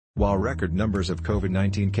While record numbers of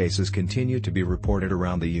COVID-19 cases continue to be reported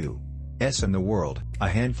around the U.S. and the world, a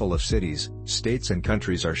handful of cities, states and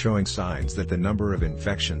countries are showing signs that the number of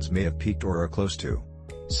infections may have peaked or are close to.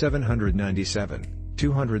 797,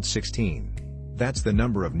 216. That's the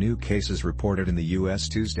number of new cases reported in the U.S.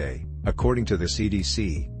 Tuesday, according to the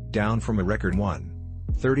CDC, down from a record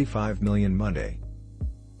 1.35 million Monday.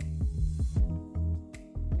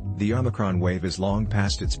 The Omicron wave is long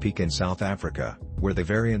past its peak in South Africa, where the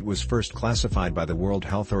variant was first classified by the World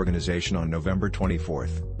Health Organization on November 24.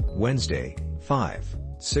 Wednesday,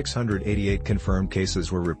 688 confirmed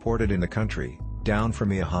cases were reported in the country, down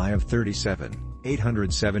from a high of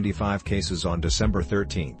 875 cases on December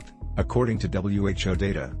 13. According to WHO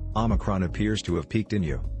data, Omicron appears to have peaked in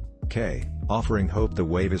UK, offering hope the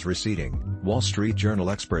wave is receding. Wall Street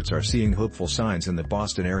Journal experts are seeing hopeful signs in the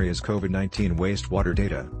Boston area's COVID-19 wastewater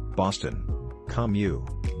data. Boston.com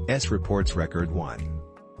U.S. reports record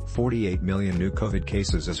 1.48 million new COVID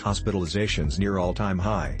cases as hospitalizations near all-time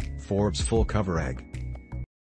high. Forbes full cover ag.